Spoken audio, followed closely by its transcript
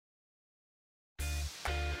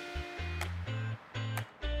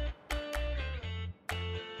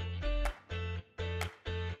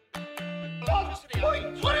I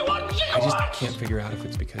just can't figure out if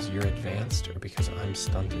it's because you're advanced or because I'm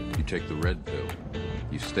stunted. You take the red pill.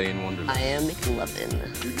 You stay in Wonderland. I am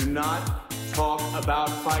McLovin. You do not talk about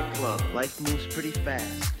Fight Club. Life moves pretty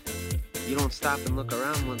fast. You don't stop and look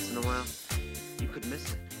around once in a while, you could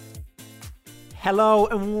miss it. Hello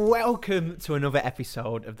and welcome to another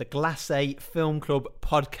episode of the Glacé Film Club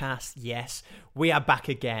podcast. Yes, we are back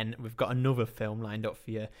again. We've got another film lined up for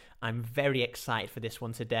you. I'm very excited for this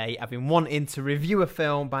one today. I've been wanting to review a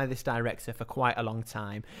film by this director for quite a long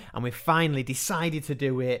time, and we finally decided to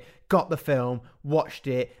do it, got the film, watched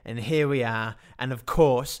it, and here we are. And of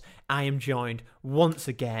course, I am joined once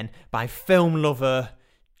again by film lover,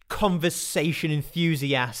 conversation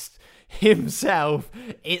enthusiast himself.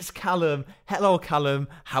 It's Callum. Hello, Callum.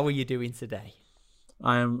 How are you doing today?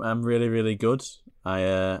 I'm really good.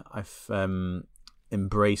 I've fully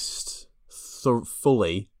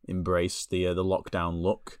embraced the lockdown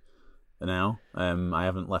look now. I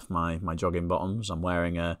haven't left my jogging bottoms. I'm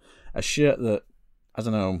wearing a shirt that I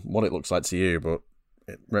don't know what it looks like to you, but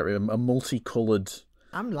a multicoloured.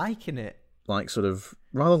 I'm liking it. Like sort of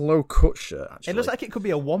rather low cut shirt. Actually, it looks like it could be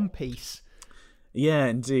a one piece. Yeah,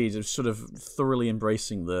 indeed. It's sort of thoroughly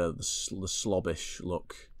embracing the slobbish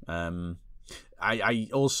look. I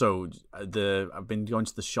also I've been going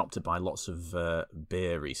to the shop to buy lots of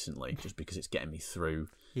beer recently, just because it's getting me through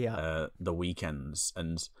the weekends.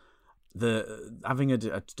 And having a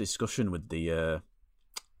discussion with the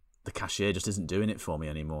cashier just isn't doing it for me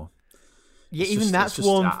anymore. Yeah, that's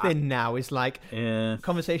one thing now. Is like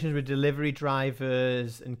conversations with delivery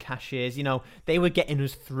drivers and cashiers. You know, they were getting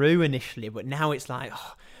us through initially, but now it's like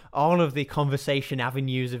all of the conversation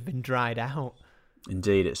avenues have been dried out.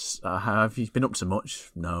 Indeed, it's. Have you been up to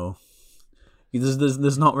much? No.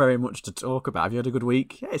 There's not very much to talk about. Have you had a good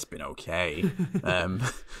week? Yeah, it's been okay.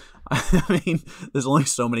 I mean, there's only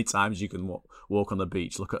so many times you can walk on the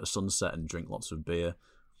beach, look at a sunset, and drink lots of beer.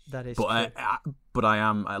 That is but I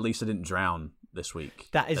am, at least I didn't drown this week.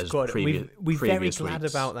 That is good. We're very glad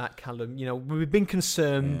about that, Callum. You know, we've been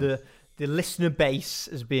concerned. Yeah. The listener base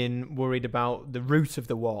has been worried about the route of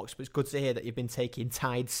the walks, but it's good to hear that you've been taking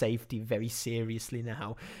tide safety very seriously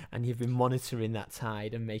now, and you've been monitoring that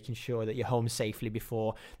tide and making sure that you're home safely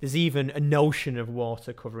before there's even a notion of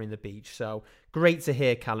water covering the beach. So great to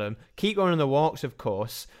hear, Callum. Keep going on the walks, of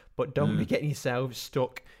course, but don't be getting yourself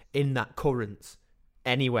stuck in that current.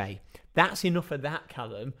 Anyway, that's enough of that,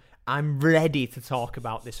 Callum. I'm ready to talk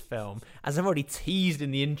about this film. As I've already teased in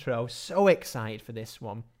the intro, so excited for this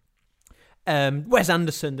one. Wes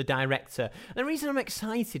Anderson, the director. And the reason I'm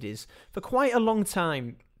excited is, for quite a long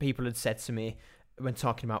time, people had said to me when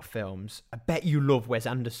talking about films, I bet you love Wes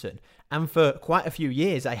Anderson. And for quite a few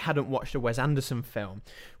years, I hadn't watched a Wes Anderson film,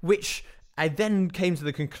 which I then came to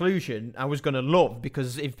the conclusion I was going to love,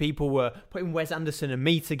 because if people were putting Wes Anderson and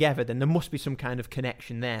me together, then there must be some kind of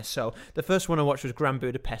connection there. So the first one I watched was Grand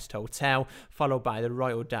Budapest Hotel, followed by the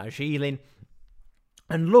Royal Darjeeling,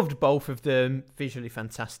 and loved both of them. Visually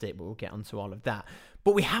fantastic, but we'll get onto all of that.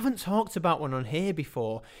 But we haven't talked about one on here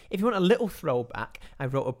before. If you want a little throwback, I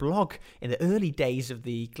wrote a blog in the early days of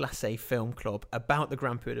the Glacé Film Club about the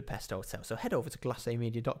Grand Budapest Hotel. So head over to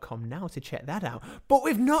glacémedia.com now to check that out. But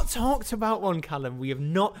we've not talked about one, Callum. We have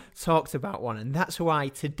not talked about one. And that's why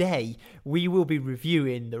today we will be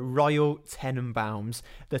reviewing the Royal Tenenbaums,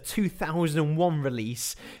 the 2001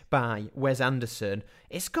 release by Wes Anderson.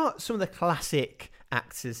 It's got some of the classic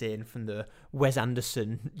actors in from the Wes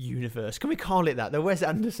Anderson universe. Can we call it that?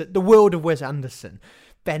 The world of Wes Anderson.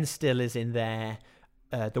 Ben Stiller's in there.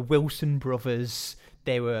 The Wilson brothers.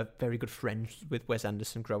 They were very good friends with Wes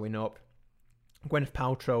Anderson growing up. Gwyneth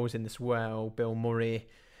Paltrow's in this well. Bill Murray.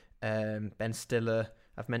 Ben Stiller.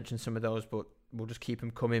 I've mentioned some of those, but we'll just keep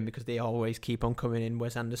them coming because they always keep on coming in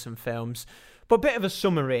Wes Anderson films. But a bit of a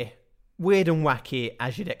summary. Weird and wacky,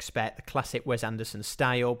 as you'd expect, the classic Wes Anderson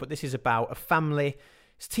style, but this is about a family.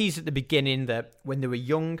 It's teased at the beginning that when they were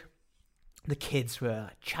young, the kids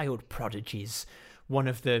were child prodigies. One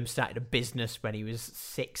of them started a business when he was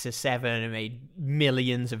 6 or 7 and made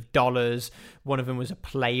millions of dollars. One of them was a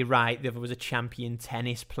playwright. The other was a champion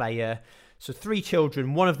tennis player. So 3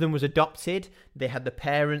 children. One of them was adopted. They had the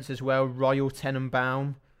parents as well, Royal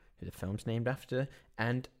Tenenbaum, who the film's named after,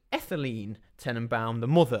 and Ethelene Tenenbaum, the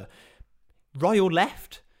mother. Royal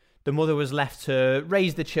left. The mother was left to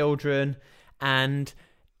raise the children, and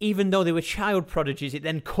even though they were child prodigies, it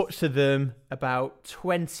then cuts to them about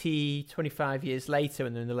 25 years later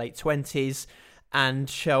when they're in the late 20s, and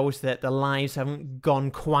shows that their lives haven't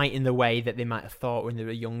gone quite in the way that they might have thought when they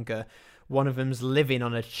were younger. One of them's living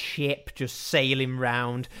on a ship, just sailing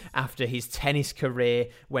round after his tennis career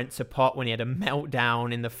went to pot when he had a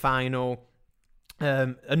meltdown in the final.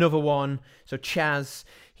 Another one, so Chaz,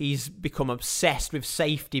 he's become obsessed with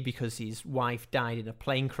safety because his wife died in a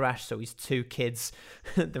plane crash, so his 2 kids,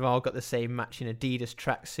 they've all got the same matching Adidas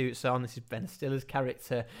tracksuits on. This is Ben Stiller's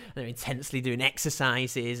character, and they're intensely doing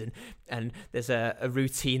exercises, and there's a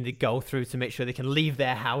routine they go through to make sure they can leave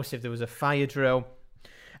their house if there was a fire drill.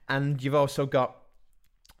 And you've also got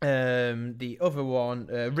the other one,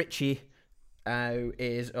 Richie, Margot,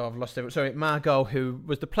 who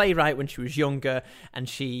was the playwright when she was younger,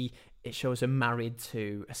 and it shows her married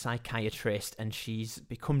to a psychiatrist, and she's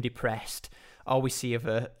become depressed. All we see of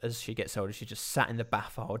her as she gets older, she's just sat in the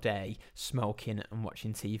bath all day, smoking and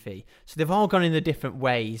watching TV. So they've all gone in the different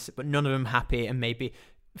ways, but none of them happy, and maybe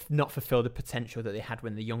not fulfill the potential that they had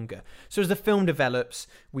when they're younger. So as the film develops,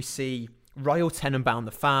 we see Royal Tenenbaum,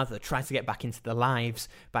 the father, tries to get back into their lives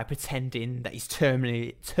by pretending that he's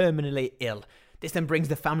terminally ill. This then brings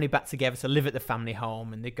the family back together to live at the family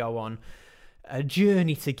home, and they go on a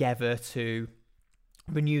journey together to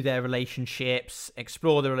renew their relationships,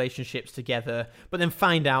 explore the relationships together, but then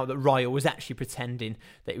find out that Royal was actually pretending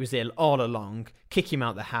that he was ill all along, kick him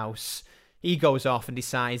out the house. He goes off and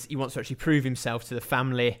decides he wants to actually prove himself to the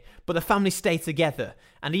family, but the family stay together.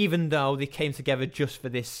 And even though they came together just for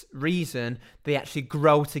this reason, they actually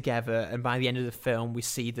grow together. And by the end of the film, we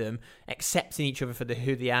see them accepting each other for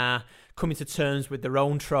who they are, coming to terms with their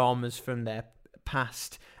own traumas from their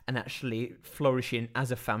past, and actually flourishing as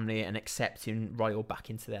a family and accepting Royal back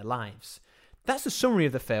into their lives. That's the summary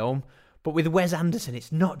of the film. But with Wes Anderson,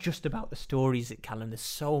 it's not just about the stories, Callum. There's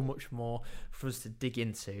so much more for us to dig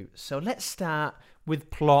into. So let's start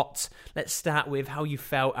with plot. Let's start with how you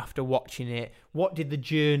felt after watching it. What did the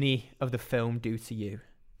journey of the film do to you?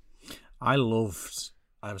 I was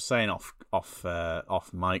saying off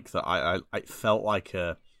mic that I felt like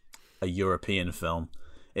a European film.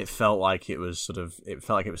 It felt like it was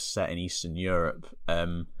set in Eastern Europe.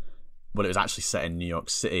 But it was actually set in New York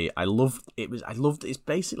City. I loved it. It's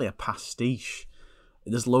basically a pastiche.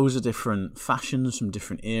 There's loads of different fashions from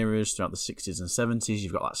different eras throughout the 60s and 70s.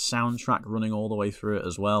 You've got that soundtrack running all the way through it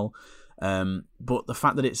as well. But the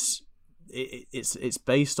fact that it's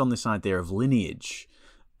based on this idea of lineage,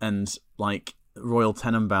 and like Royal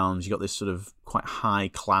Tenenbaums, you got this sort of quite high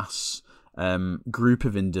class group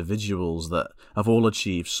of individuals that have all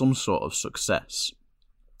achieved some sort of success.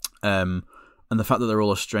 And the fact that they're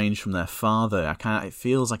all estranged from their father, it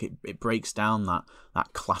feels like it breaks down that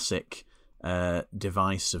classic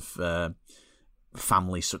device of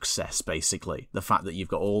family success. Basically, the fact that you've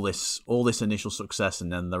got all this initial success,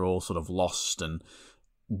 and then they're all sort of lost and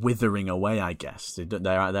withering away. I guess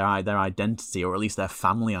their identity, or at least their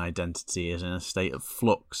family identity, is in a state of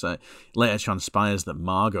flux. Later transpires that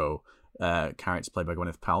Margot, character played by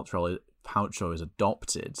Gwyneth Paltrow, is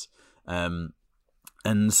adopted, and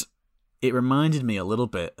it reminded me a little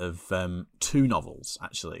bit of 2 novels,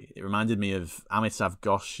 actually. It reminded me of Amitav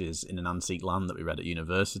Ghosh's In an Antique Land that we read at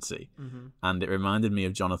university. Mm-hmm. And it reminded me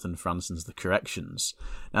of Jonathan Franzen's The Corrections.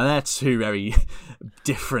 Now, they're 2 very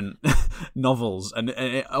different novels. And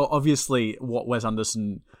obviously, what Wes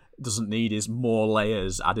Anderson doesn't need is more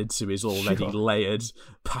layers added to his already layered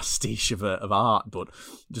pastiche of art. But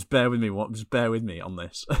just bear with me on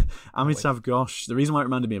this. Amitav Ghosh, the reason why it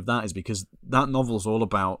reminded me of that is because that novel's all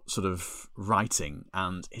about sort of writing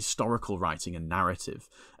and historical writing and narrative,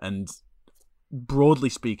 and broadly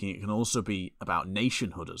speaking, it can also be about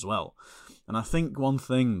nationhood as well. And I think one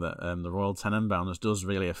thing that the Royal Tenenbaums does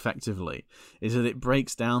really effectively is that it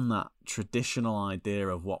breaks down that traditional idea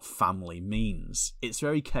of what family means. It's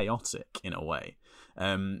very chaotic in a way.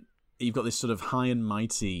 You've got this sort of high and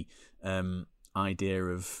mighty idea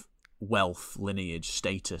of wealth, lineage,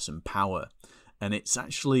 status, and power. And it's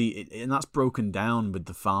actually, and that's broken down with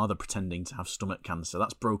the father pretending to have stomach cancer.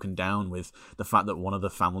 That's broken down with the fact that one of the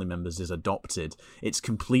family members is adopted. It's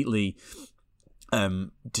completely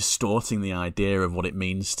distorting the idea of what it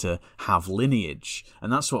means to have lineage.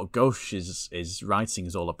 And that's what Ghosh's writing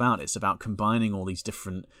is all about. It's about combining all these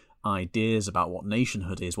different ideas about what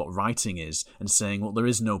nationhood is, what writing is, and saying, well, there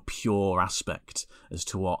is no pure aspect as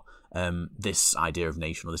to what this idea of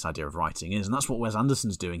nation or this idea of writing is. And that's what Wes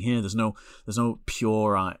Anderson's doing here. There's no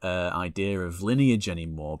pure idea of lineage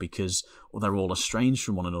anymore, because they're all estranged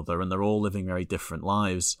from one another and they're all living very different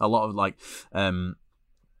lives. A lot of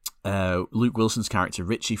Luke Wilson's character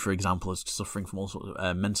Richie, for example, is suffering from all sorts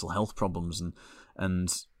of mental health problems,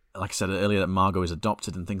 and like I said earlier, that Margot is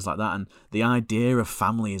adopted and things like that, and the idea of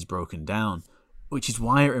family is broken down, which is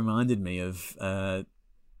why it reminded me of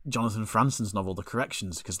Jonathan Franzen's novel The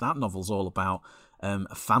Corrections, because that novel's all about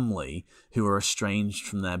a family who are estranged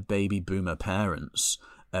from their baby boomer parents,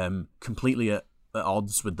 completely at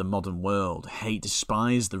odds with the modern world,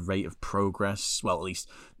 despise the rate of progress. Well, at least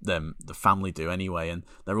the family do anyway, and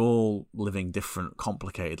they're all living different,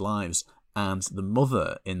 complicated lives. And the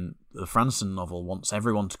mother in the Franson novel wants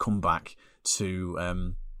everyone to come back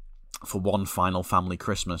to for one final family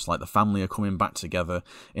Christmas. Like, the family are coming back together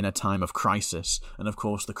in a time of crisis. And of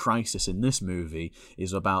course, the crisis in this movie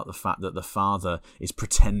is about the fact that the father is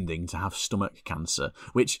pretending to have stomach cancer,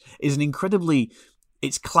 which is an incredibly...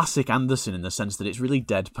 It's classic Anderson in the sense that it's really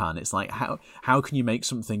deadpan. It's like, how can you make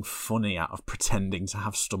something funny out of pretending to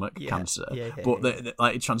have stomach cancer?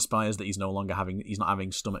 Like, it transpires that he's not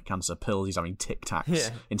having stomach cancer pills. He's having Tic Tacs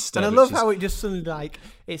instead. And I love how it just suddenly, like,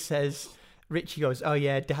 it says, Richie goes, "Oh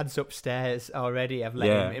yeah, Dad's upstairs already. I've let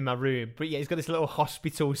him in my room." But yeah, he's got this little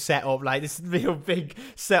hospital set up, like this real big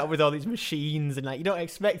setup with all these machines, and like you don't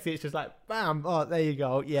expect it. It's just like, bam, oh there you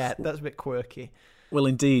go. Yeah, that's a bit quirky. Well,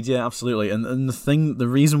 indeed, yeah, absolutely. And the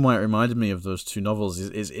reason why it reminded me of those two novels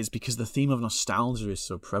is because the theme of nostalgia is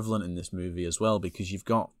so prevalent in this movie as well, because you've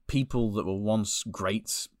got people that were once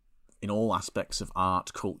great in all aspects of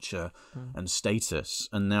art, culture, and status,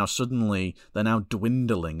 and now suddenly they're now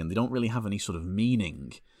dwindling and they don't really have any sort of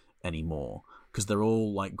meaning anymore, because they're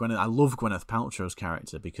all like Gwyneth. I love Gwyneth Paltrow's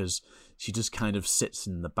character because she just kind of sits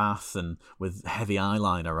in the bath and with heavy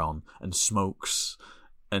eyeliner on and smokes,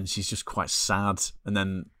 and she's just quite sad. And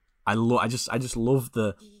then I just love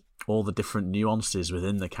all the different nuances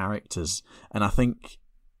within the characters, and I think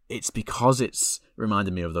it's because it's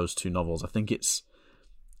reminded me of those two novels. I think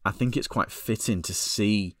it's quite fitting to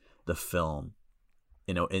see the film,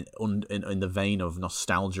 in the vein of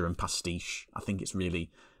nostalgia and pastiche. I think it's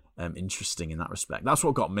really interesting in that respect. That's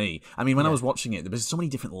what got me. I mean, when I was watching it, there was so many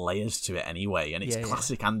different layers to it anyway, and it's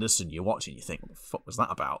classic Anderson. You watch it and you think, what the fuck was that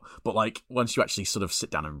about? But like, once you actually sort of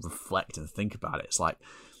sit down and reflect and think about it, it's like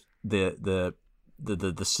the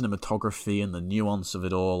cinematography and the nuance of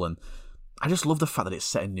it all. And I just love the fact that it's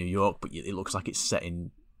set in New York, but it looks like it's set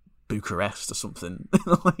in Bucharest or something.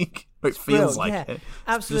 Like, it feels like it.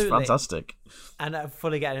 Absolutely. It's just fantastic. And I'm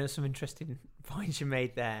fully getting some interesting points you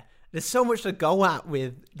made there. There's so much to go at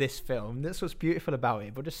with this film. That's what's beautiful about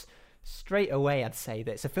it. But just straight away, I'd say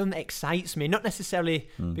that it's a film that excites me, not necessarily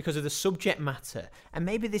because of the subject matter. And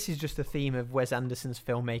maybe this is just the theme of Wes Anderson's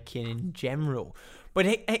filmmaking in general. But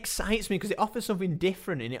it excites me because it offers something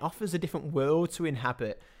different, and it offers a different world to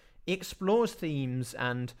inhabit. It explores themes,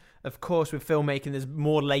 and of course with filmmaking there's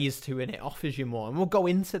more layers to it, and it offers you more, and we'll go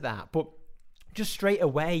into that. But just straight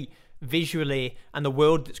away, visually, and the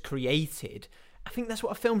world that's created, I think that's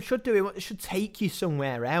what a film should do. It should take you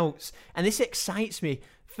somewhere else. And this excites me,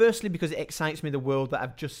 firstly because it excites me the world that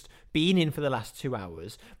I've just been in for the last 2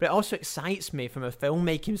 hours, but it also excites me from a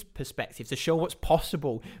filmmaking perspective to show what's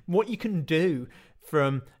possible, what you can do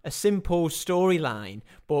from a simple storyline,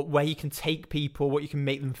 but where you can take people, what you can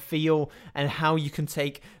make them feel, and how you can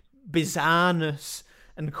take bizarreness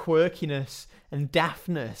and quirkiness and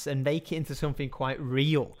daftness and make it into something quite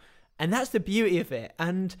real. And that's the beauty of it.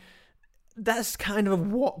 And that's kind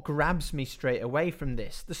of what grabs me straight away from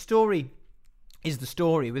this. The story is the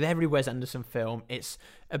story. With every Wes Anderson film, it's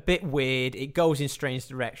a bit weird. It goes in strange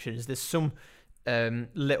directions. There's some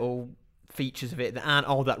little features of it that aren't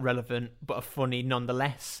all that relevant, but are funny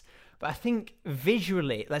nonetheless. But I think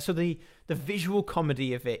visually, the visual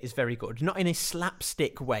comedy of it is very good. Not in a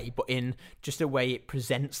slapstick way, but in just a way it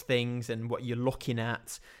presents things and what you're looking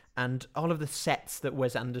at. And all of the sets that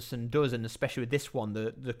Wes Anderson does, and especially with this one,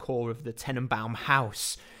 the core of the Tenenbaum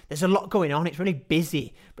house, there's a lot going on. It's really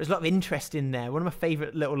busy, but there's a lot of interest in there. One of my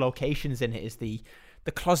favourite little locations in it is the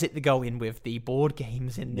closet they go in with the board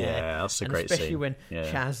games in there. Yeah, that's a great scene. Especially when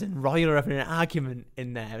Chaz and Royal are having an argument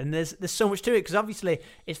in there. And there's so much to it, because obviously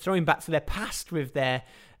it's throwing back to their past with their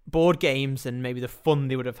board games and maybe the fun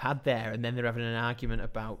they would have had there, and then they're having an argument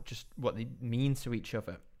about just what they mean to each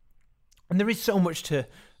other. And there is so much to,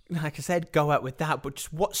 like I said, go out with that, but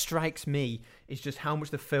just what strikes me is just how much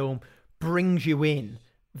the film brings you in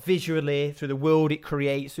visually through the world it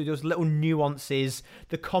creates, through those little nuances,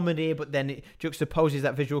 the comedy, but then it juxtaposes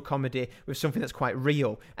that visual comedy with something that's quite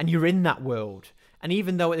real, and you're in that world. And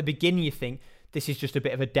even though at the beginning you think this is just a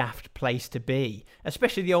bit of a daft place to be,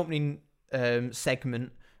 especially the opening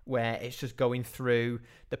segment where it's just going through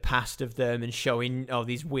the past of them and showing all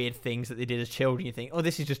these weird things that they did as children, you think, oh,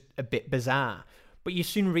 this is just a bit bizarre. But you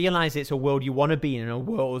soon realise it's a world you want to be in, and a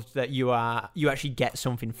world that you actually get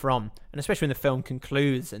something from. And especially when the film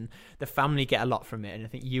concludes and the family get a lot from it, and I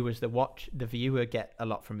think you as the viewer get a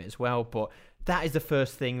lot from it as well. But that is the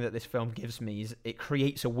first thing that this film gives me, is it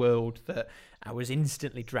creates a world that I was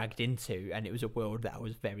instantly dragged into, and it was a world that I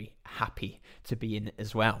was very happy to be in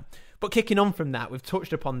as well. But kicking on from that, we've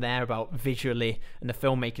touched upon there about visually and the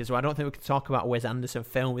filmmakers. Well, I don't think we can talk about a Wes Anderson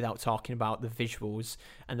film without talking about the visuals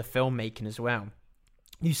and the filmmaking as well.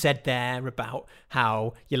 You said there about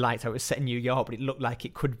how you liked how it was set in New York, but it looked like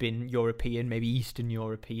it could have been European, maybe Eastern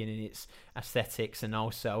European in its aesthetics, and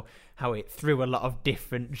also how it threw a lot of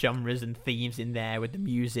different genres and themes in there with the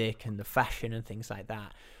music and the fashion and things like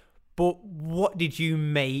that. But what did you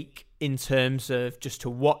make in terms of just to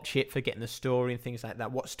watch it, for getting the story and things like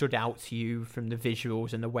that? What stood out to you from the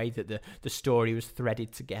visuals and the way that the story was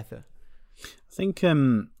threaded together? I think,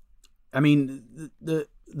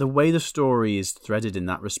 the way the story is threaded in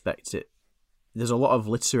that respect, there's a lot of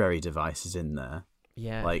literary devices in there.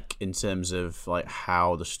 Yeah. Like, in terms of like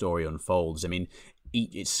how the story unfolds. I mean,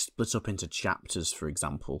 it's split up into chapters, for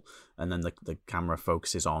example, and then the camera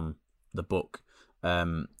focuses on the book,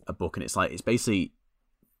 a book, and it's basically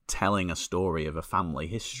telling a story of a family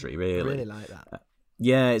history. Really, I really like that.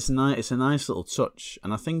 Yeah, it's nice. It's a nice little touch,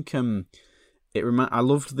 and I think I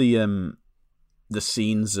loved the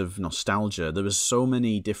scenes of nostalgia. There was so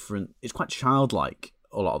many different. It's quite childlike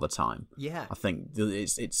a lot of the time. Yeah, I think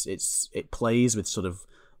it plays with sort of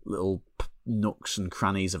little nooks and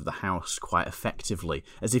crannies of the house quite effectively,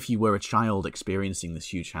 as if you were a child experiencing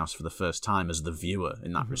this huge house for the first time as the viewer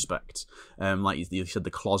in that respect. Like you said, the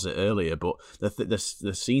closet earlier, but the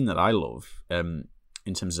scene that I love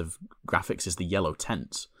in terms of graphics is the yellow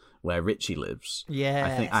tent where Richie lives.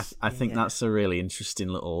 Yeah, I think that's a really interesting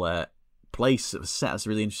little place. It was set as a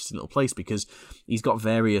really interesting little place because he's got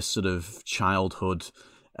various sort of childhood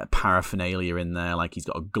paraphernalia in there, like he's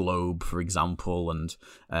got a globe, for example, and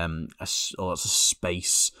lots of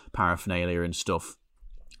space paraphernalia and stuff.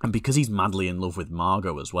 And because he's madly in love with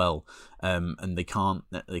Margot as well, and they can't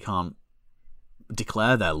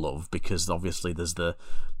declare their love because obviously there's the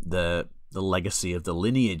legacy of the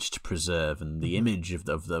lineage to preserve and the image of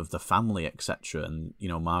the family, etc. And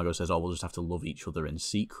Margot says, "Oh, we'll just have to love each other in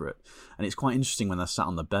secret." And it's quite interesting when they're sat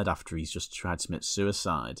on the bed after he's just tried to commit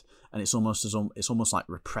suicide, and it's almost like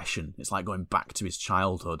repression. It's like going back to his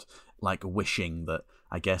childhood, like wishing that,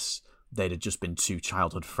 I guess, they'd had just been two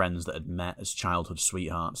childhood friends that had met as childhood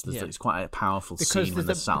sweethearts. It's quite a powerful scene when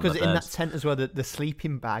they're sat on the bed. Because in that tent as well, the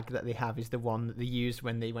sleeping bag that they have is the one that they used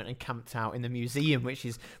when they went and camped out in the museum, which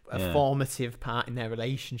is a formative part in their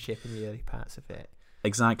relationship in the early parts of it.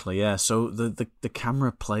 Exactly, yeah. So the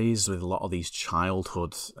camera plays with a lot of these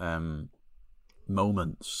childhood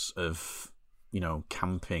moments of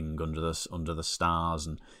camping under the stars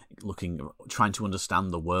and trying to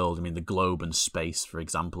understand the world. I mean, the globe and space, for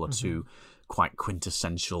example, are two quite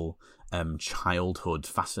quintessential childhood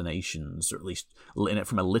fascinations, or at least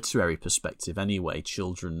from a literary perspective anyway.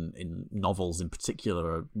 Children in novels in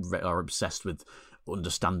particular are obsessed with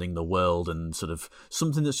understanding the world and sort of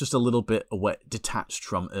something that's just a little bit detached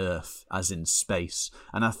from Earth, as in space.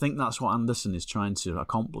 And I think that's what Anderson is trying to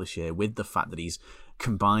accomplish here with the fact that he's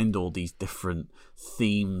combined all these different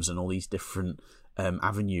themes and all these different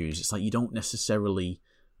avenues. It's like you don't necessarily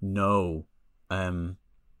know where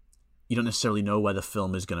the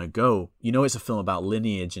film is going to go. It's a film about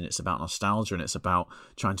lineage and it's about nostalgia and it's about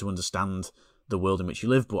trying to understand the world in which you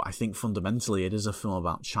live, but I think fundamentally it is a film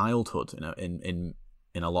about childhood in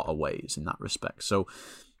a lot of ways in that respect. So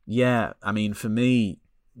yeah, I mean, for me,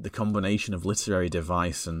 the combination of literary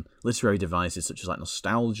devices such as like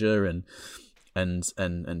nostalgia and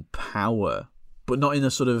power, but not in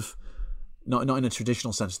a sort of not in a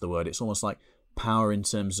traditional sense of the word. It's almost like power in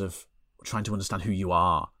terms of trying to understand who you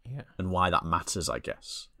are and why that matters, I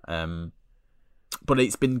guess. But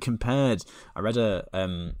it's been compared. I read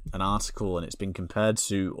an article, and it's been compared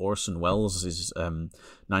to Orson Welles'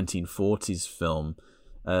 1940s film,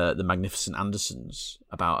 The Magnificent Andersons,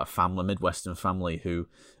 about a Midwestern family who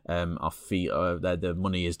their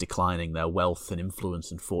money is declining, their wealth and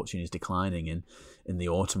influence and fortune is declining in the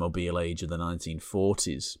automobile age of the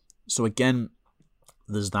 1940s. So again,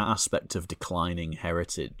 there's that aspect of declining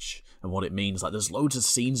heritage and what it means. Like, there's loads of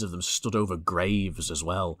scenes of them stood over graves as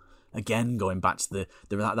well. Again, going back to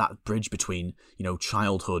that bridge between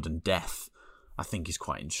childhood and death, I think is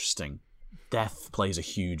quite interesting. Death plays a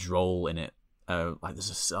huge role in it. Like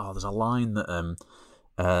there's a line that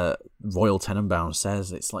Royal Tenenbaums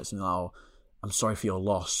says. It's like something like, "Oh, I'm sorry for your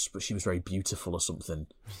loss, but she was very beautiful," or something.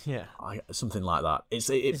 Yeah, something like that.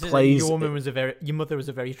 It plays. Your mother was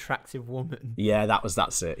a very attractive woman. Yeah,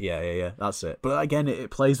 that's it. Yeah, that's it. But again,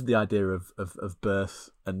 it plays with the idea of birth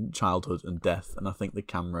and childhood and death, and I think the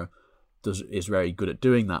camera is very good at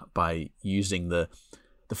doing that by using the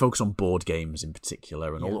the focus on board games in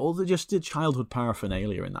particular, and all the just the childhood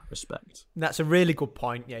paraphernalia in that respect. That's a really good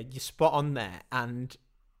point. Yeah, you're spot on there. And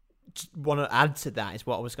want to add to that is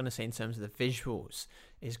what I was going to say in terms of the visuals,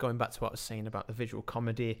 is going back to what I was saying about the visual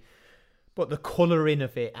comedy. But the colouring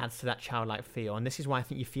of it adds to that childlike feel. And this is why I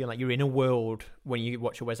think you feel like you're in a world when you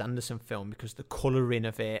watch a Wes Anderson film, because the colouring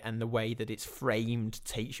of it and the way that it's framed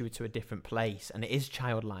takes you to a different place. And it is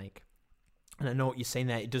childlike. And I know what you're saying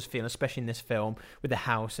there. It does feel, especially in this film, with the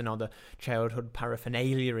house and all the childhood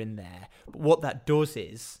paraphernalia in there. But what that does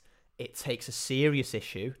is it takes a serious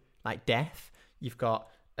issue, like death. You've got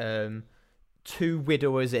 2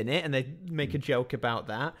 widowers in it, and they make a joke about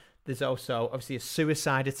that. There's also obviously a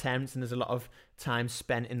suicide attempt, and there's a lot of time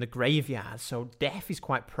spent in the graveyard. So death is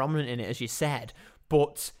quite prominent in it, as you said,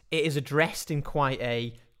 but it is addressed in quite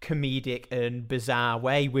a comedic and bizarre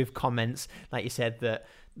way, with comments, like you said, that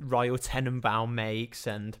Royal Tenenbaum makes,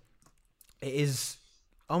 and it is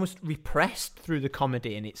almost repressed through the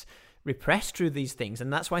comedy, and it's repressed through these things.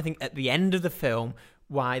 And that's why I think at the end of the film,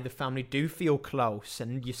 why the family do feel close,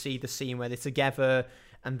 and you see the scene where they're together,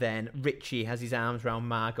 and then Richie has his arms around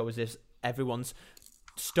Margot as if everyone's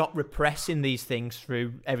stopped repressing these things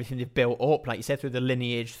through everything they've built up, like you said, through the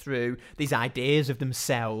lineage, through these ideas of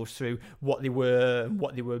themselves, through what they were and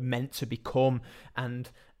what they were meant to become.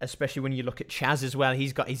 And especially when you look at Chaz as well,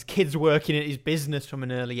 he's got his kids working at his business from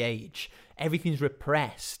an early age. Everything's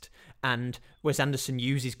repressed, and Wes Anderson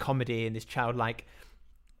uses comedy in this childlike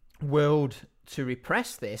world to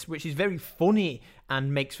repress this, which is very funny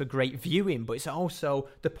and makes for great viewing, but it's also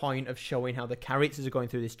the point of showing how the characters are going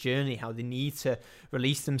through this journey, how they need to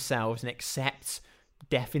release themselves and accept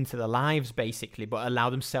death into their lives, basically, but allow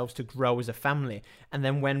themselves to grow as a family. And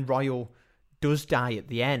then when Royal does die at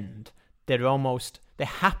the end, they're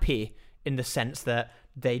happy in the sense that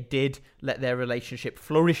they did let their relationship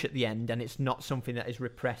flourish at the end, and it's not something that is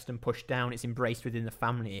repressed and pushed down. It's embraced within the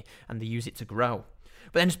family, and they use it to grow.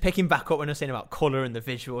 But then just picking back up when I was saying about colour and the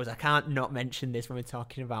visuals, I can't not mention this when we're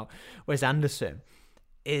talking about Wes Anderson.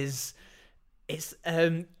 They're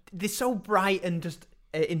so bright and just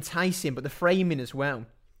enticing, but the framing as well.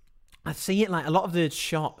 I see it like a lot of the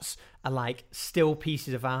shots are like still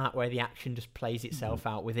pieces of art where the action just plays itself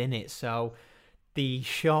out within it. So the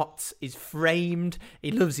shot is framed.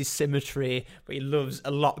 He loves his symmetry, but he loves a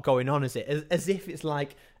lot going on as if it's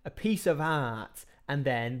like a piece of art. And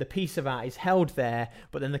then the piece of art is held there,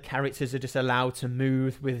 but then the characters are just allowed to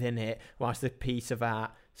move within it whilst the piece of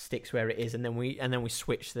art sticks where it is, and then we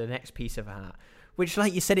switch to the next piece of art. Which,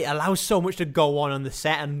 like you said, it allows so much to go on the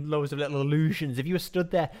set and loads of little illusions. If you were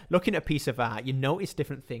stood there looking at a piece of art, you notice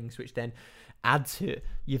different things which then add to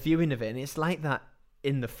your viewing of it, and it's like that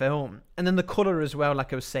in the film. And then the colour as well,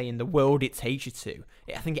 like I was saying, the world it takes you to.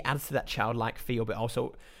 I think it adds to that childlike feel, but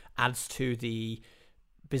also adds to the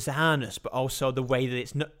bizarreness, but also the way that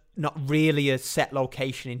it's not really a set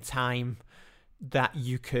location in time that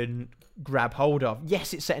you can grab hold of.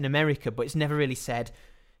 Yes, it's set in America, but it's never really said,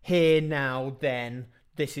 here, now, then,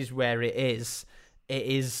 this is where it is. It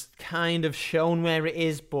is kind of shown where it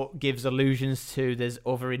is, but gives allusions to there's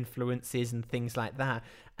other influences and things like that.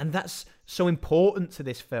 And that's so important to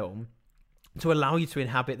this film, to allow you to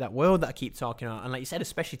inhabit that world that I keep talking about. And like you said,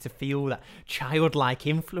 especially to feel that childlike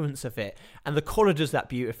influence of it. And the colour does that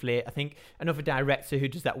beautifully. I think another director who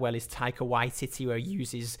does that well is Taika Waititi, where he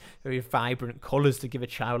uses very vibrant colours to give a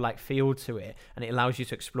childlike feel to it. And it allows you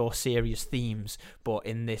to explore serious themes, but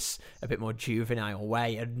in this a bit more juvenile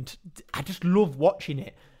way. And I just love watching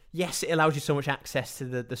it. Yes, it allows you so much access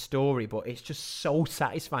to the story, but it's just so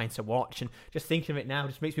satisfying to watch. And just thinking of it now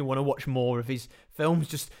just makes me want to watch more of his films.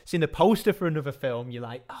 Just seeing the poster for another film, you're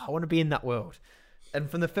like, oh, I want to be in that world.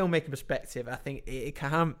 And from the filmmaker perspective, I think it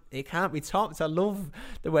can't be topped. I love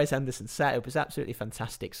the Wes Anderson setup. It's absolutely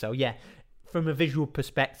fantastic. So yeah, from a visual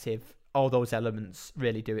perspective, all those elements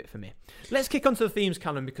really do it for me. Let's kick on to the themes,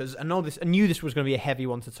 Callum, because I knew this was going to be a heavy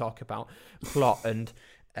one to talk about, plot and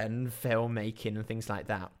filmmaking and things like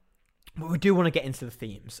that. But we do want to get into the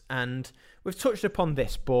themes, and we've touched upon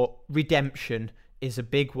this, but redemption is a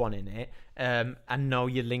big one in it. I know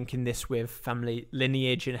you're linking this with family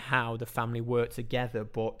lineage and how the family work together,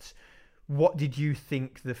 but what did you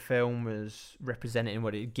think the film was representing and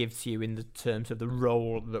what it gives you in the terms of the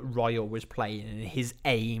role that Royal was playing and his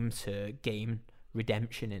aim to gain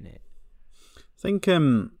redemption in it?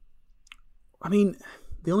 I think,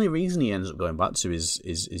 the only reason he ends up going back to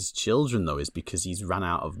his children, though, is because he's ran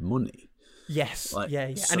out of money. Yes,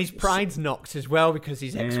 yeah. And his pride's knocked as well because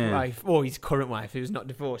his ex-wife, or his current wife, who's not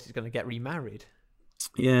divorced, is going to get remarried.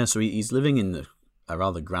 Yeah, so he's living in a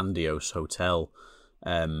rather grandiose hotel,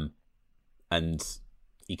 and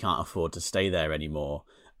he can't afford to stay there anymore,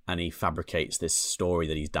 and he fabricates this story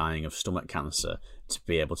that he's dying of stomach cancer to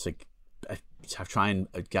be able to try and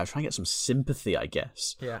get some sympathy, I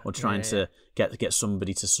guess, or trying to get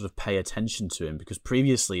somebody to sort of pay attention to him, because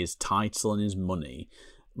previously his title and his money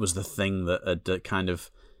was the thing that had kind of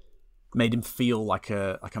made him feel like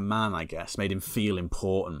a man, I guess, made him feel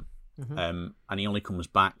important. And he only comes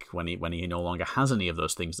back when he no longer has any of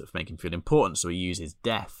those things that make him feel important. So he uses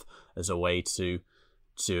death as a way to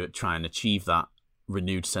try and achieve that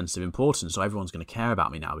renewed sense of importance. So everyone's going to care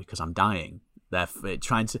about me now because I'm dying. They're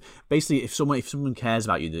trying to basically, if someone cares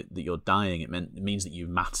about you that you're dying, it means that you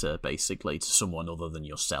matter basically to someone other than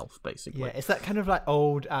yourself. Basically, it's that kind of like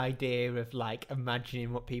old idea of like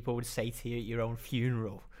imagining what people would say to you at your own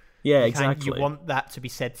funeral. Yeah, exactly. You want that to be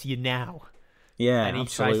said to you now. Yeah, and he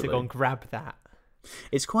absolutely. tries to go and grab that.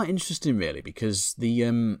 It's quite interesting, really, because I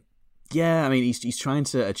mean, he's trying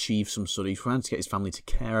to achieve some sort of. He's trying to get his family to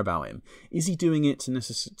care about him. Is he doing it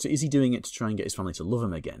Is he doing it to try and get his family to love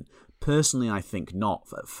him again? Personally, I think not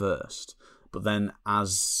at first. But then,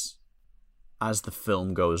 as the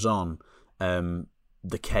film goes on,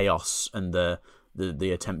 the chaos and the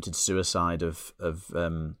attempted suicide of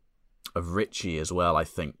Richie as well, I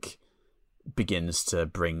think, begins to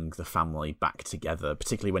bring the family back together.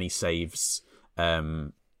 Particularly when he saves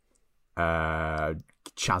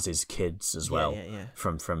Chaz's kids as well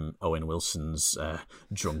from Owen Wilson's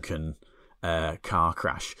drunken car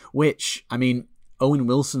crash. Which, I mean, Owen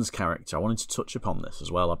Wilson's character, I wanted to touch upon this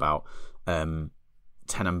as well about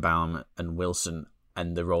Tenenbaum and Wilson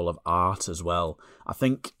and the role of art as well. I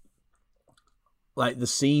think, like, the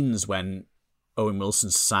scenes when Owen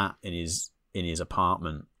Wilson sat in his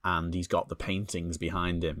apartment and he's got the paintings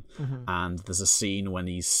behind him, and there's a scene when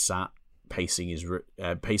he's sat pacing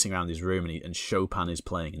around his room and Chopin is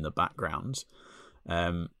playing in the background,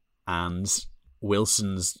 and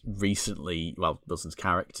Wilson's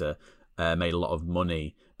character made a lot of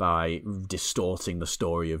money by distorting the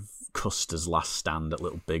story of Custer's last stand at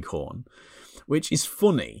Little Bighorn, which is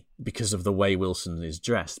funny because of the way Wilson is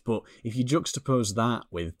dressed. But if you juxtapose that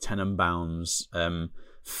with Tenenbaum's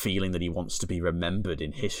feeling that he wants to be remembered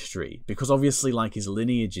in history, because obviously, like, his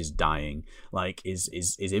lineage is dying, like his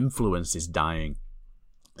influence is dying.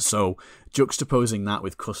 So juxtaposing that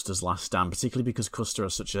with Custer's last stand, particularly because Custer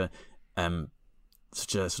has such a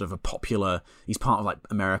sort of a popular, he's part of like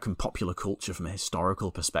American popular culture from a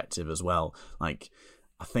historical perspective as well. Like,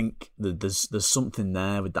 I think that there's something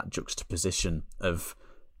there with that juxtaposition of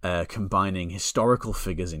combining historical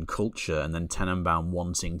figures in culture and then Tenenbaum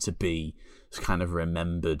wanting to be kind of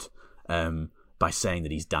remembered by saying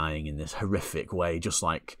that he's dying in this horrific way, just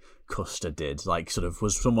like Custer did. Like, sort of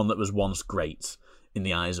was someone that was once great in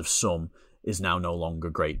the eyes of some is now no longer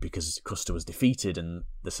great because Custer was defeated, and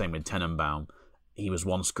the same with Tenenbaum. He was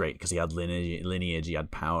once great because he had lineage, he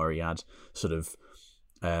had power, he had sort of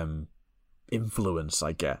influence,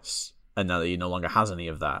 I guess. And now that he no longer has any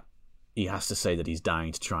of that, he has to say that he's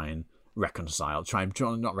dying to try and reconcile.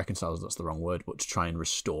 Not reconcile, that's the wrong word, but to try and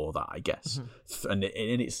restore that, I guess. And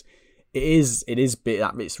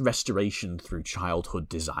it's restoration through childhood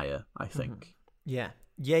desire, I think. Yeah.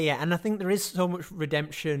 And I think there is so much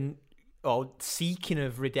redemption or seeking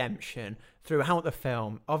of redemption throughout the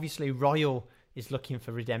film. Obviously, Royal is looking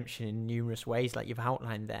for redemption in numerous ways, like you've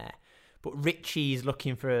outlined there. But Richie is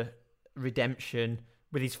looking for redemption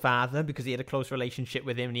with his father because he had a close relationship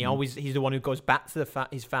with him, and he's the one who goes back to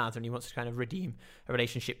his father, and he wants to kind of redeem a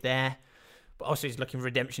relationship there. But also he's looking for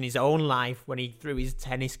redemption in his own life when he threw his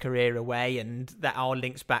tennis career away, and that all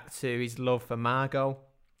links back to his love for Margot.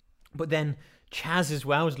 But then Chaz as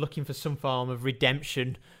well is looking for some form of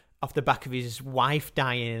redemption off the back of his wife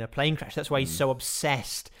dying in a plane crash. That's why he's so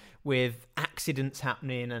obsessed with accidents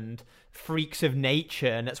happening and freaks of nature,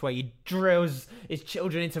 and that's why he drills his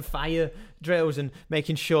children into fire drills and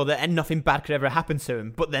making sure that nothing bad could ever happen to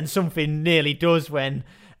him. But then something nearly does when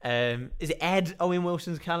is it Ed, Owen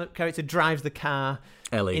Wilson's character, drives the car,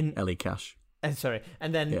 Ellie Cash,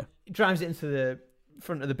 and then drives it into the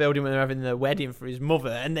front of the building when they're having the wedding for his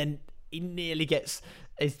mother, and then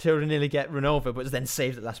his children nearly get run over, but is then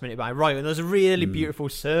saved at the last minute by Roy. And there's a really beautiful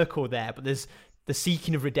circle there, but there's the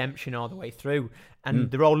seeking of redemption all the way through, and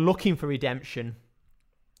they're all looking for redemption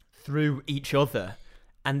through each other,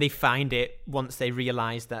 and they find it once they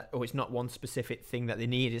realise that it's not one specific thing that they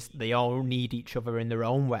need, is they all need each other in their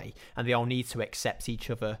own way, and they all need to accept each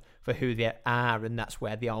other for who they are, and that's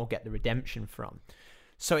where they all get the redemption from.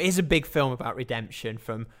 So it is a big film about redemption,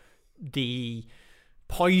 from the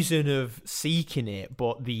poison of seeking it,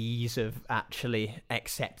 but the ease of actually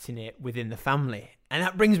accepting it within the family. And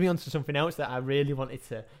that brings me on to something else that I really wanted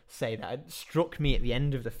to say that struck me at the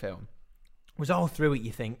end of the film. Was all through it,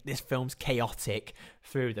 you think, this film's chaotic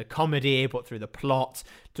through the comedy, but through the plot,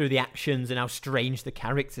 through the actions, and how strange the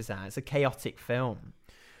characters are. It's a chaotic film.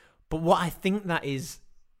 But what I think that is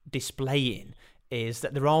displaying is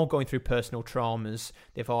that they're all going through personal traumas.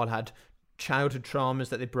 They've all had childhood traumas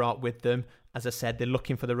that they brought with them. As I said, they're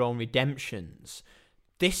looking for their own redemptions.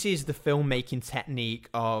 This is the filmmaking technique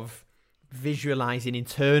of visualizing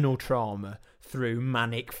internal trauma through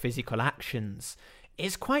manic physical actions.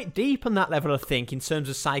 It's quite deep on that level, I think, in terms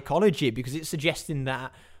of psychology, because it's suggesting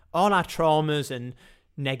that all our traumas and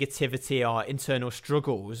negativity or internal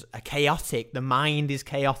struggles are chaotic. The mind is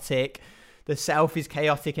chaotic. The self is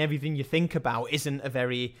chaotic. Everything you think about isn't a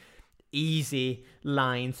very easy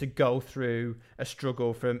line to go through a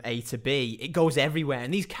struggle from A to B. It goes everywhere.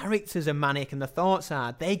 And these characters are manic and the thoughts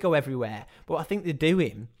are, they go everywhere. But what I think they're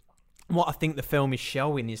doing, what I think the film is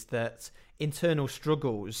showing is that internal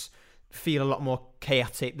struggles feel a lot more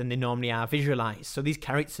chaotic than they normally are visualized. So these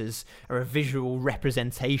characters are a visual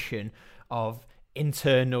representation of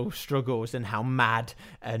internal struggles and how mad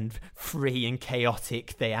and free and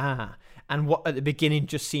chaotic they are. And what at the beginning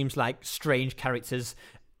just seems like strange characters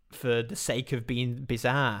for the sake of being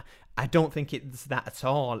bizarre, I don't think it's that at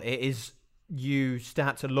all. It is, you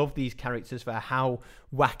start to love these characters for how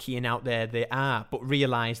wacky and out there they are, but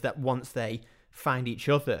realise that once they find each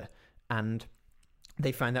other and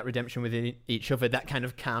they find that redemption within each other, that kind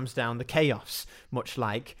of calms down the chaos, much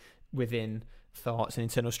like within thoughts and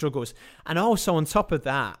internal struggles. And also on top of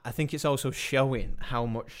that, I think it's also showing how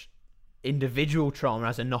much individual trauma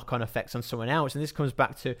has a knock-on effect on someone else. And this comes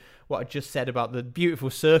back to what I just said about the beautiful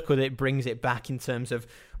circle that it brings it back in terms of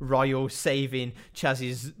Royal saving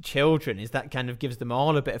Chaz's children, is that kind of gives them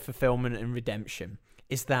all a bit of fulfillment and redemption,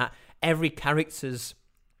 is that every character's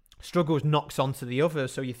struggles knocks onto the other.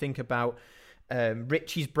 So you think about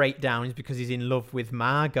Richie's breakdown is because he's in love with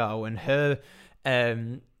Margot, and her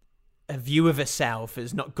a view of herself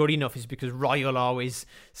as not good enough is because Royal always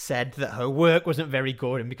said that her work wasn't very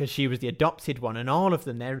good, and because she was the adopted one. And all of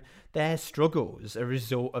them, their struggles are a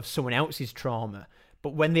result of someone else's trauma.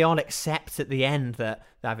 But when they all accept at the end that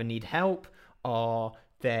they either need help or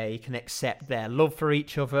they can accept their love for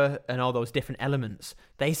each other and all those different elements,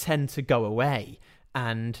 they tend to go away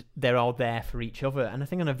and they're all there for each other. And I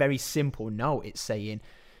think on a very simple note, it's saying,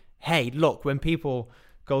 hey, look, when people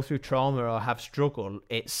go through trauma or have struggle,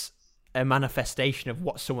 it's a manifestation of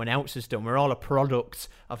what someone else has done. We're all a product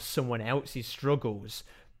of someone else's struggles.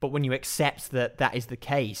 But when you accept that that is the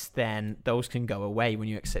case, then those can go away when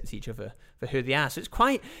you accept each other for who they are. So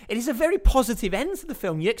it is a very positive end to the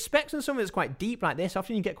film. You expect something that's quite deep like this.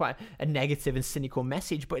 Often you get quite a negative and cynical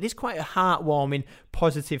message, but it is quite a heartwarming,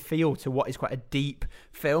 positive feel to what is quite a deep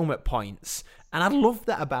film at points. And I love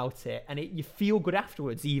that about it. And you feel good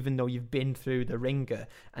afterwards, even though you've been through the ringer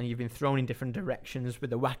and you've been thrown in different directions with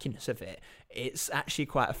the wackiness of it. It's actually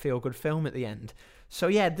quite a feel-good film at the end. So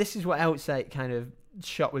yeah, this is what else it kind of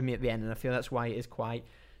shot with me at the end, and I feel that's why it is quite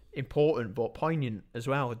important but poignant as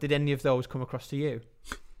well. Did any of those come across to you?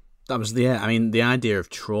 That was the idea of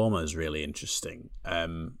trauma is really interesting,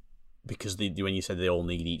 because when you said they all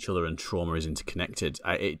need each other and trauma is interconnected,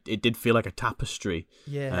 it did feel like a tapestry.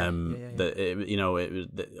 That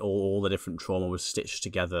all the different trauma was stitched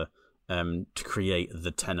together to create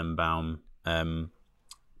the Tenenbaum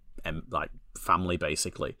like family,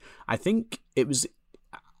 basically. I think it was,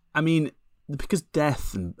 because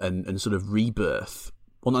death and sort of rebirth,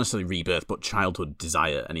 well, not necessarily rebirth, but childhood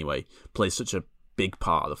desire anyway, plays such a big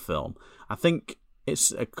part of the film. I think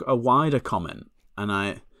it's a wider comment, and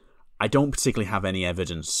I don't particularly have any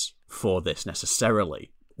evidence for this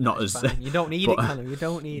necessarily. Not as you don't need it, Callum. You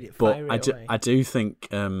don't need it. But I do think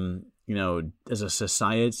as a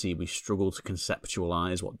society we struggle to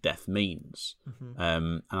conceptualize what death means,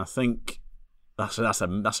 and I think that's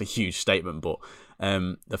a huge statement, but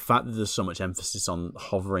the fact that there's so much emphasis on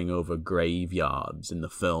hovering over graveyards in the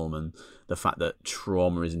film, and the fact that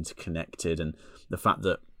trauma is interconnected, and the fact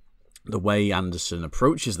that the way Anderson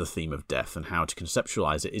approaches the theme of death and how to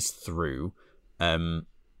conceptualize it is through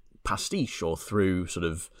pastiche, or through sort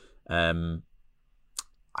of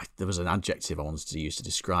there was an adjective I wanted to use to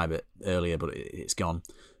describe it earlier, but it's gone.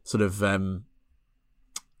 Sort of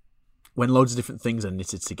when loads of different things are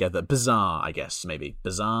knitted together. Bizarre, I guess, maybe.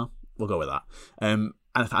 Bizarre? We'll go with that. And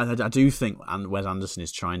I do think Wes Anderson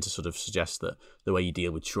is trying to sort of suggest that the way you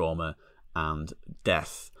deal with trauma and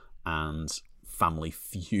death and family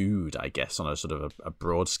feud, I guess, on a sort of a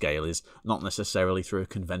broad scale, is not necessarily through a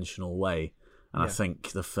conventional way. and I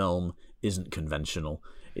think the film isn't conventional.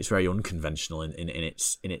 It's very unconventional in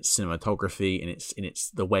its cinematography, in its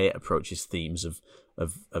the way it approaches themes of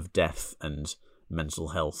death and mental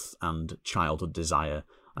health and childhood desire.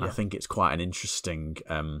 And I think it's quite an interesting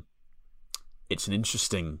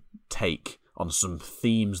take on some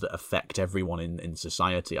themes that affect everyone in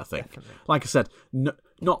society, I think. Definitely. Like I said,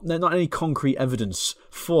 not any concrete evidence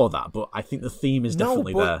for that, but I think the theme is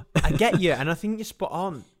definitely there. I get you, and I think you're spot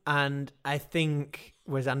on. And I think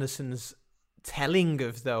Wes Anderson's telling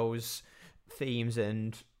of those themes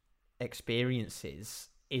and experiences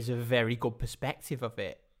is a very good perspective of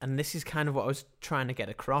it. And this is kind of what I was trying to get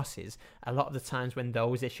across, is a lot of the times when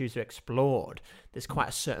those issues are explored, there's quite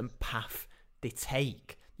a certain path they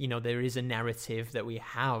take. You know, there is a narrative that we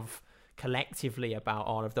have collectively about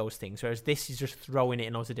all of those things, whereas this is just throwing it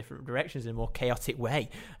in lots of different directions in a more chaotic way.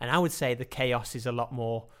 And I would say the chaos is a lot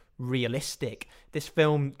more realistic. This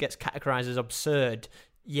film gets categorized as absurd,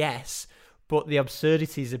 yes, but the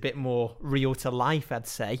absurdity is a bit more real to life, I'd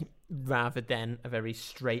say, rather than a very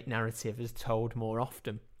straight narrative as told more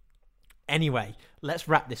often. Anyway, let's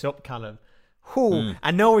wrap this up, Callum.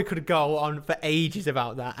 I know we could go on for ages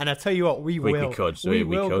about that, and I tell you what, we will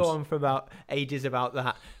go on for about ages about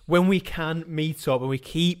that when we can meet up, and we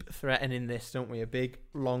keep threatening this, don't we? A big,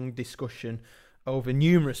 long discussion over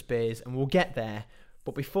numerous beers, and we'll get there.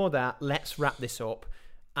 But before that, let's wrap this up.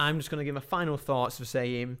 I'm just going to give my final thoughts of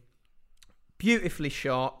saying, beautifully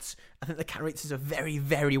shot. I think the characters are very,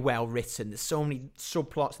 very well written. There's so many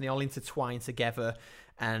subplots, and they all intertwine together.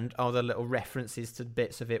 And all the little references to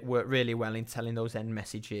bits of it work really well in telling those end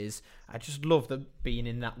messages. I just love being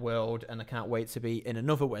in that world, and I can't wait to be in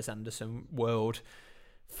another Wes Anderson world.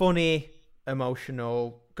 Funny,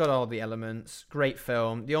 emotional, got all the elements, great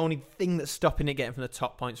film. The only thing that's stopping it getting from the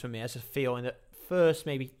top points for me is just feeling that first,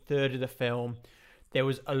 maybe third of the film, there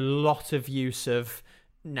was a lot of use of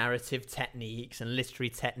narrative techniques and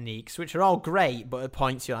literary techniques, which are all great, but at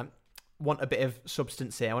points you're like, want a bit of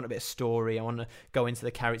substance here, I want a bit of story, I want to go into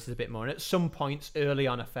the characters a bit more. And at some points early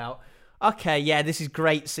on I felt, okay, yeah, this is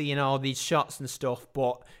great seeing all these shots and stuff,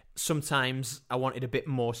 but sometimes I wanted a bit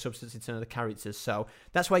more substance in terms of the characters. So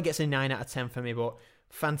that's why it gets a 9 out of 10 for me, but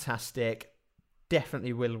fantastic.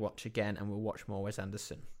 Definitely will watch again, and we'll watch more Wes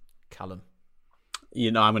Anderson. Callum?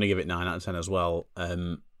 You know, I'm going to give it 9 out of 10 as well.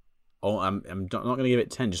 I'm not going to give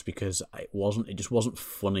it 10 just because it just wasn't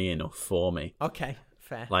funny enough for me. Okay.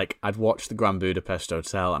 Fair. Like, I'd watched the Grand Budapest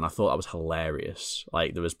Hotel and I thought that was hilarious.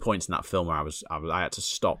 Like, there was points in that film where I had to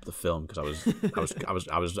stop the film because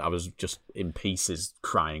I was just in pieces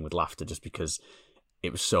crying with laughter just because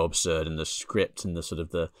it was so absurd, and the script and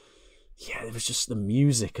it was just the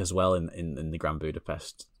music as well in the Grand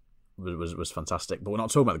Budapest was fantastic. But we're not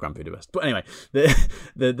talking about the Grand Budapest. But anyway,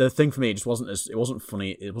 the thing for me, it wasn't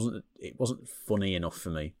funny. It wasn't funny enough for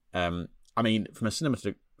me. I mean, from a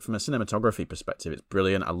cinematography perspective, it's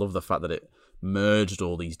brilliant. I love the fact that it merged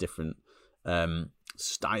all these different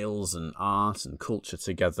styles and art and culture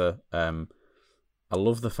together. I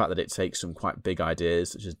love the fact that it takes some quite big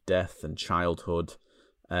ideas such as death and childhood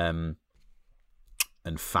and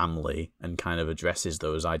family, and kind of addresses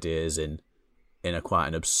those ideas in a quite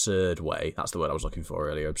an absurd way. That's the word I was looking for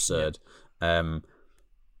earlier, absurd. Yeah.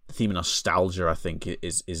 The theme of nostalgia, I think,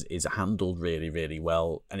 is handled really, really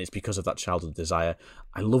well, and it's because of that childhood desire.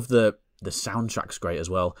 I love the soundtrack's great as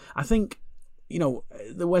well. I think, you know,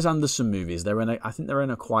 the Wes Anderson movies, they're an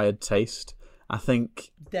acquired taste. I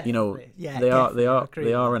think, definitely. You know, yeah, they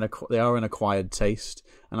are an acquired taste,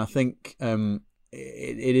 and I think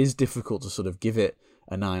it is difficult to sort of give it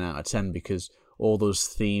a 9 out of 10 because all those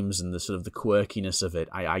themes and the sort of the quirkiness of it,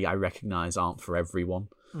 I recognise aren't for everyone.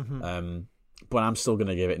 Mm-hmm. But I'm still going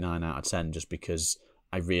to give it 9 out of 10 just because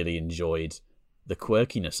I really enjoyed the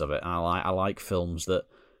quirkiness of it. And I like films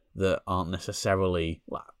that aren't necessarily,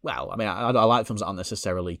 well, I mean, I like films that aren't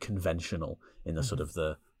necessarily conventional in the sort of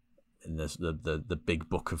the big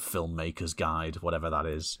book of filmmakers guide, whatever that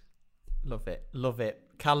is. Love it.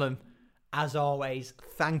 Callum, as always,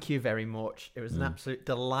 thank you very much. It was an absolute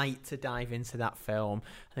delight to dive into that film.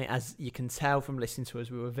 I think, as you can tell from listening to us,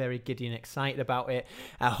 we were very giddy and excited about it.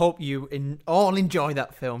 I hope you all enjoy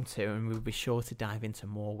that film too, and we'll be sure to dive into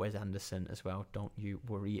more Wes Anderson as well. Don't you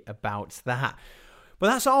worry about that. But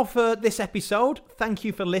that's all for this episode. Thank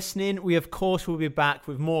you for listening. We, of course, will be back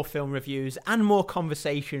with more film reviews and more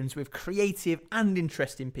conversations with creative and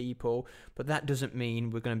interesting people. But that doesn't mean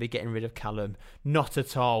we're going to be getting rid of Callum. Not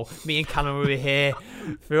at all. Me and Callum will be here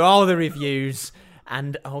through all the reviews.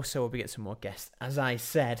 And also we'll be getting some more guests, as I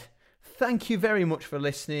said. Thank you very much for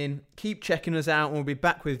listening. Keep checking us out, and we'll be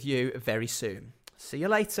back with you very soon. See you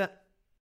later.